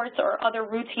 reports, or other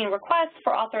routine requests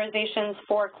for authorizations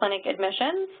for clinic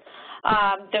admissions.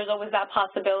 There's always that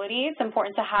possibility. It's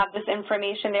important to have this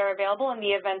information there available in the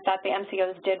event that the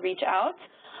MCOs did reach out.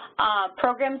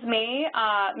 Programs may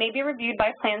be reviewed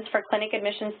by plans for clinic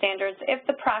admission standards if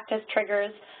the practice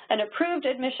triggers an approved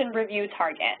admission review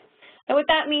target. And what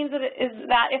that means is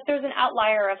that if there's an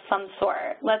outlier of some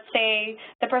sort, let's say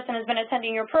the person has been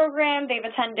attending your program, they've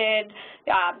attended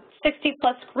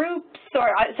 60-plus groups or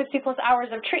 60-plus hours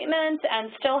of treatment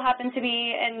and still happen to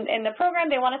be in the program,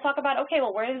 they want to talk about, okay,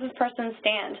 well, where does this person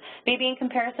stand? Maybe in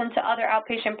comparison to other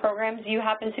outpatient programs, you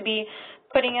happen to be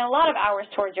putting in a lot of hours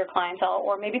towards your clientele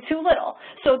or maybe too little.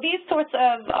 So these sorts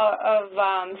of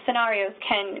scenarios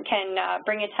can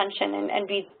bring attention and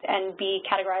be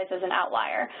categorized as an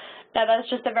outlier. Now, that's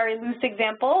just a very loose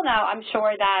example. Now, I'm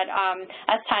sure that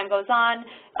as time goes on,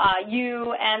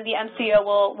 you and the MCO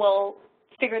will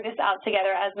figure this out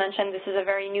together. As mentioned, this is a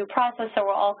very new process, so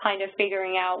we're all kind of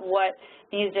figuring out what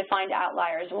these defined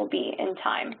outliers will be in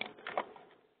time.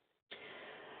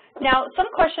 Now, some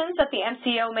questions that the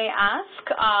MCO may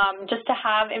ask, just to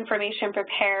have information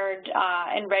prepared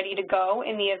and ready to go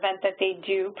in the event that they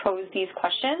do pose these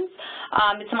questions.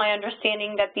 It's my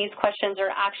understanding that these questions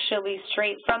are actually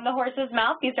straight from the horse's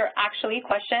mouth. These are actually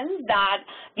questions that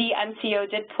the MCO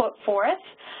did put forth,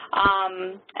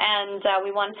 and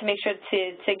we wanted to make sure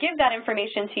to give that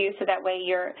information to you so that way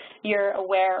you're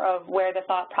aware of where the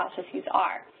thought processes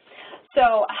are.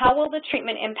 So how will the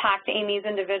treatment impact Amy's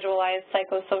individualized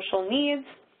psychosocial needs?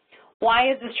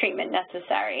 Why is this treatment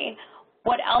necessary?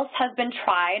 What else has been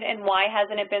tried and why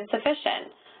hasn't it been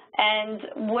sufficient?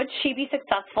 And would she be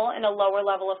successful in a lower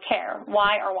level of care?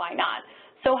 Why or why not?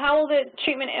 So how will the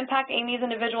treatment impact Amy's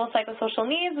individual psychosocial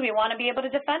needs? We want to be able to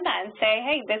defend that and say,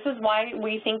 hey, this is why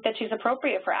we think that she's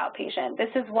appropriate for outpatient.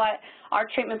 This is what our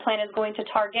treatment plan is going to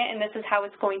target, and this is how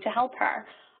it's going to help her.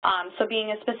 So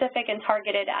being as specific and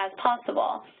targeted as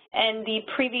possible. And the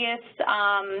previous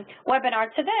webinar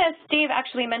to this, Dave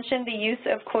actually mentioned the use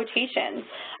of quotations,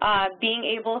 being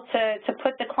able to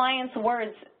put the client's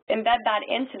words, embed that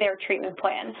into their treatment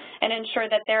plan, and ensure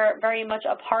that they're very much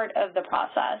a part of the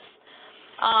process.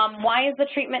 Why is the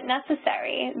treatment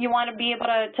necessary? You want to be able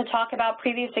to talk about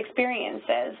previous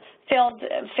experiences,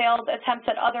 failed attempts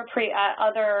at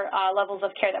other levels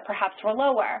of care that perhaps were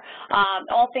lower,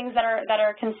 all things that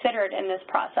are considered in this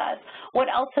process. What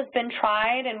else has been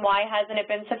tried and why hasn't it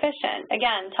been sufficient?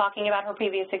 Again, talking about her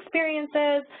previous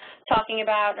experiences, talking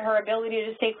about her ability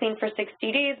to stay clean for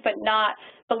 60 days, but not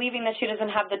believing that she doesn't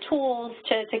have the tools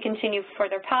to continue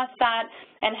further past that,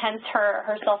 and hence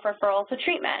her self-referral to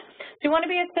treatment. So you want to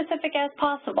be as specific as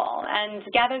possible and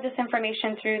gather this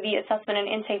information through the assessment and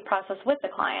intake process with the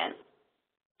client.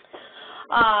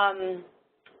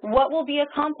 What will be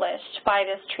accomplished by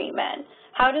this treatment?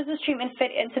 How does this treatment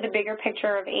fit into the bigger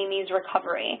picture of Amy's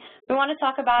recovery? We want to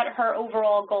talk about her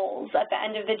overall goals at the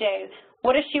end of the day.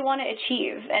 What does she want to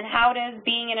achieve, and how does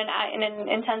being in an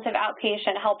intensive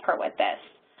outpatient help her with this?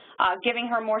 Giving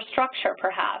her more structure,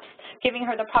 perhaps, giving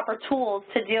her the proper tools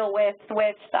to deal with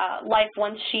life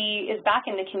once she is back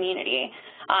in the community,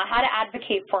 how to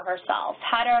advocate for herself,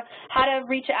 how to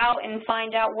reach out and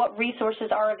find out what resources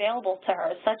are available to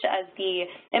her, such as the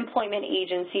employment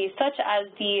agency, such as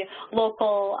the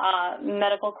local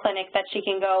medical clinic that she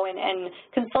can go and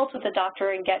consult with the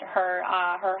doctor and get her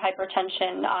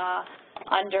hypertension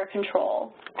under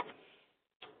control.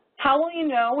 How will you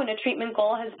know when a treatment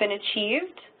goal has been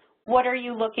achieved? What are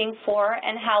you looking for,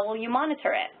 and how will you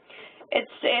monitor it?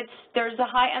 There's a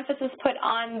high emphasis put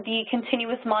on the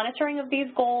continuous monitoring of these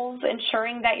goals,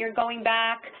 ensuring that you're going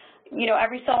back,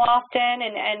 every so often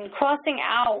and crossing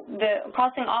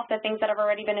off the things that have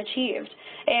already been achieved.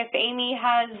 If Amy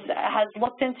has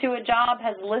looked into a job,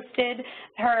 has listed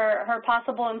her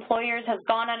possible employers, has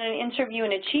gone on an interview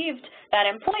and achieved that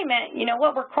employment, you know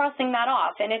what, we're crossing that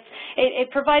off. And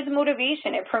it provides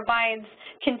motivation. It provides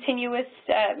continuous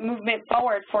movement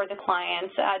forward for the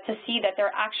clients to see that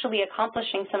they're actually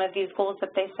accomplishing some of these goals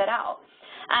that they set out.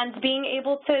 And being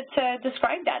able to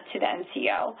describe that to the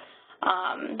NCO.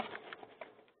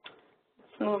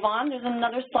 Let's move on. There's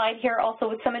another slide here also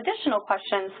with some additional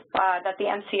questions that the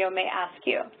MCO may ask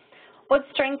you. What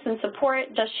strengths and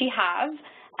support does she have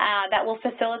that will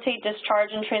facilitate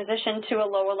discharge and transition to a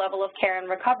lower level of care and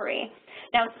recovery?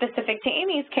 Now, specific to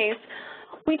Amy's case,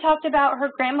 we talked about her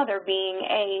grandmother being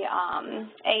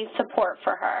a support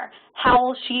for her. How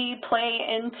will she play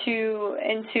into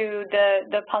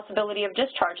the possibility of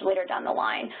discharge later down the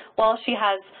line? Well, she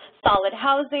has solid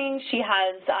housing. She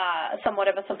has somewhat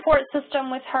of a support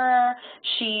system with her.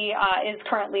 She is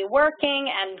currently working,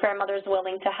 and grandmother's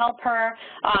willing to help her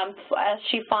as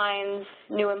she finds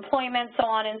new employment, so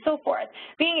on and so forth.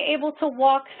 Being able to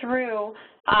walk through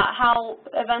how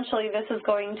eventually this is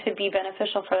going to be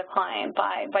beneficial for the client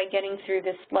by getting through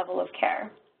this level of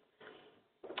care.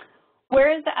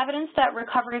 Where is the evidence that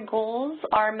recovery goals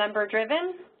are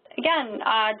member-driven? again,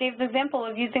 Dave's example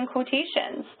of using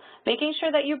quotations, making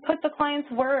sure that you put the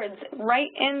client's words right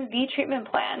in the treatment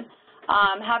plan.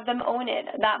 Have them own it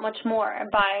that much more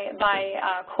by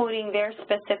quoting their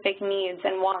specific needs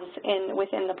and wants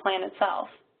within the plan itself.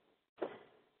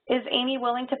 Is Amy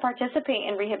willing to participate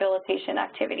in rehabilitation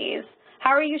activities?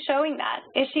 How are you showing that?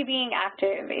 Is she being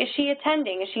active? Is she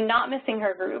attending? Is she not missing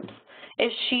her groups?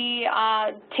 Is she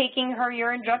taking her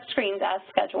urine drug screens as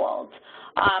scheduled?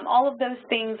 All of those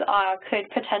things could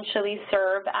potentially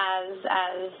serve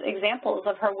as examples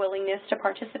of her willingness to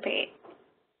participate.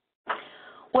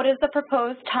 What is the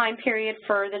proposed time period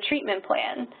for the treatment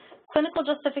plan? Clinical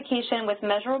justification with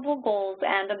measurable goals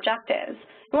and objectives.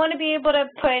 You want to be able to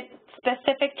put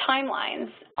specific timelines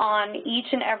on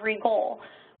each and every goal.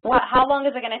 How long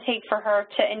is it going to take for her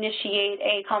to initiate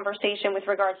a conversation with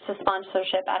regards to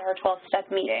sponsorship at her 12-step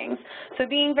meetings? So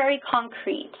being very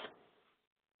concrete.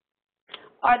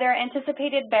 Are there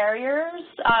anticipated barriers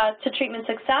to treatment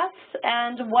success,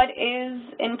 and what is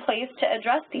in place to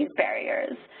address these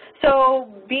barriers? So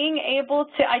being able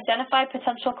to identify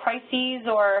potential crises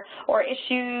or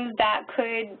issues that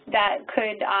could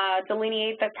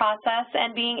delineate the process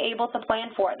and being able to plan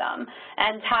for them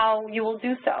and how you will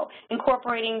do so,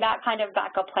 incorporating that kind of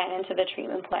backup plan into the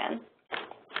treatment plan.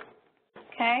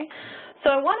 Okay. So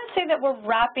I want to say that we're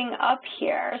wrapping up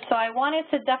here. So I wanted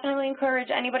to definitely encourage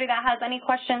anybody that has any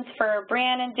questions for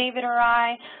Brianne and David or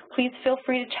I, please feel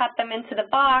free to chat them into the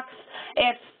box.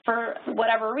 If for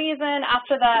whatever reason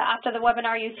after the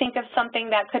webinar you think of something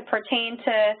that could pertain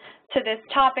to this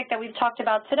topic that we've talked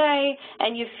about today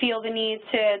and you feel the need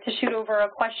to shoot over a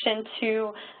question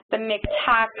to the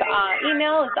MCTAC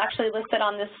email, it's actually listed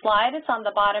on this slide. It's on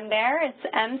the bottom there. It's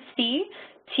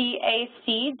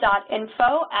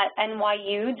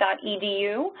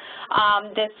mctac.info@nyu.edu.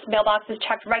 This mailbox is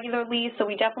checked regularly, so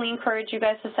we definitely encourage you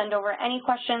guys to send over any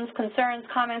questions, concerns,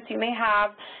 comments you may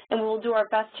have, and we will do our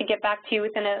best to get back to you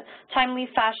within a timely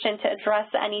fashion to address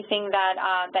anything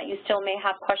that you still may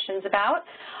have questions about.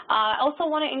 I also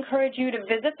want to encourage you to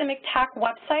visit the MCTAC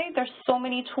website. There's so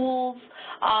many tools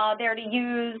there to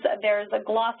use. There's a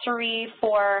glossary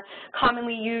for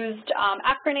commonly used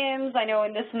acronyms. I know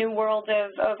in this new world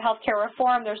of healthcare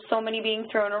reform, there's so many being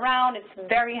thrown around. It's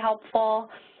very helpful.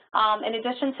 In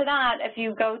addition to that, if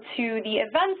you go to the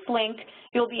events link,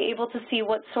 you'll be able to see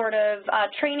what sort of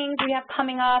trainings we have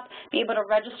coming up, be able to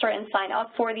register and sign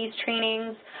up for these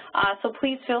trainings. So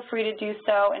please feel free to do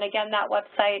so. And again, that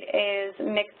website is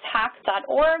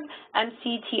mctac.org,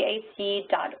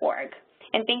 mctac.org.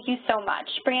 And thank you so much.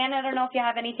 Brianna, I don't know if you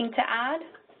have anything to add?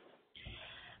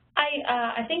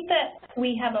 I think that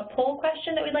we have a poll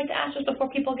question that we'd like to ask just before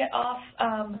people get off.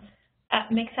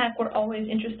 At MCTAC, we're always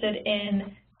interested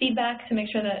in feedback to make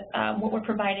sure that what we're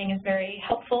providing is very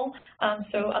helpful.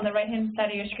 So on the right-hand side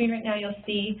of your screen right now, you'll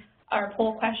see our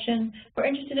poll question. We're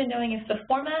interested in knowing if the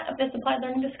format of this applied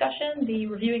learning discussion, the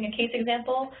reviewing a case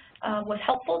example, was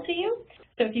helpful to you.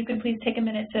 So if you could please take a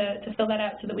minute to fill that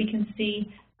out so that we can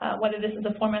see whether this is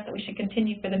a format that we should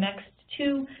continue for the next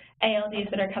 2 ALDs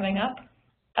that are coming up.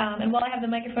 And while I have the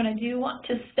microphone, I do want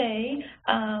to say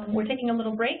we're taking a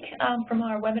little break from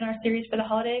our webinar series for the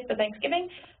holiday for Thanksgiving,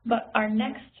 but our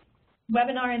next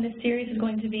webinar in this series is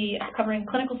going to be covering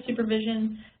clinical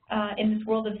supervision in this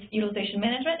world of utilization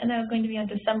management, and that is going to be on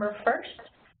December 1st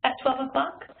at 12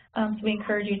 o'clock. So we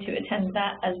encourage you to attend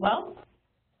that as well.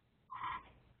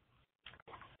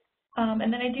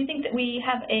 And then I do think that we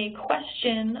have a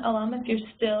question, Alam, if you're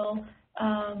still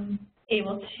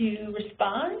able to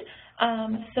respond.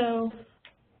 So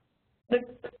the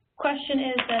question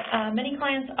is that many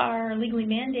clients are legally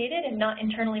mandated and not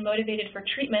internally motivated for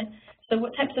treatment. So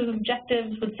what types of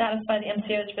objectives would satisfy the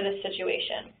MCOs for this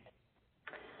situation?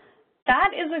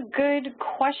 That is a good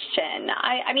question.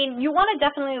 I mean, you want to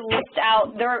definitely list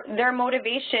out their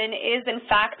motivation is, in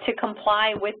fact, to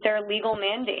comply with their legal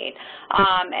mandate.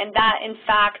 And that, in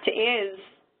fact, is,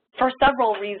 for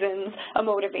several reasons, a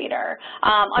motivator.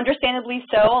 Understandably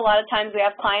so, a lot of times we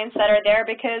have clients that are there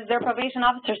because their probation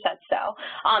officer said so.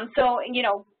 So, you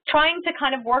know, trying to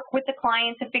kind of work with the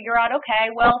client to figure out,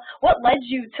 okay, well, what led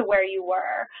you to where you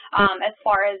were as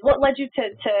far as what led you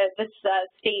to this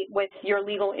state with your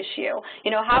legal issue? You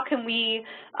know, how can we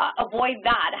avoid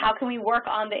that? How can we work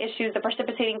on the issues, the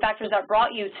precipitating factors that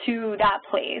brought you to that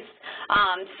place?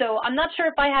 So I'm not sure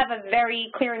if I have a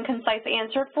very clear and concise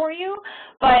answer for you,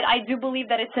 but I do believe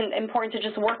that it's important to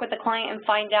just work with the client and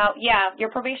find out, yeah, your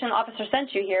probation officer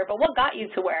sent you here, but what got you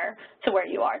to where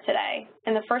you are today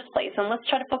in the first place? And let's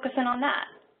try to focus in on that.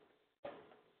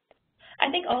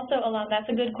 I think also, Alam, that's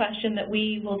a good question that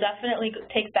we will definitely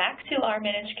take back to our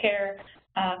managed care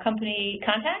company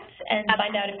contacts and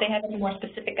find out if they have any more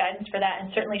specific guidance for that,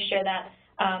 and certainly share that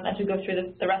as we go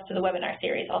through the rest of the webinar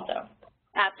series also.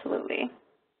 Absolutely.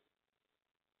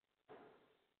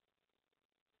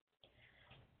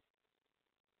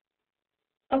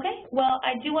 Okay, well,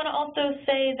 I do want to also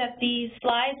say that the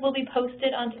slides will be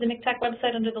posted onto the MCTAC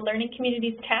website under the Learning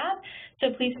Communities tab,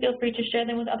 so please feel free to share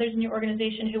them with others in your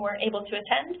organization who weren't able to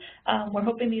attend. We're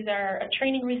hoping these are a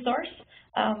training resource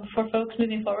for folks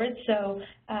moving forward, so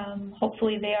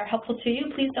hopefully they are helpful to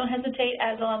you. Please don't hesitate,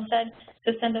 as Alam said,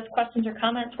 to send us questions or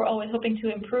comments. We're always hoping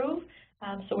to improve,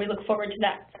 so we look forward to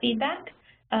that feedback.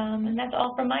 And that's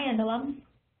all from my end, Alam.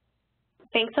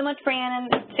 Thanks so much, Brianne,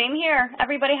 and same here.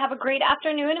 Everybody have a great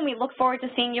afternoon, and we look forward to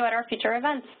seeing you at our future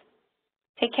events.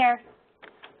 Take care.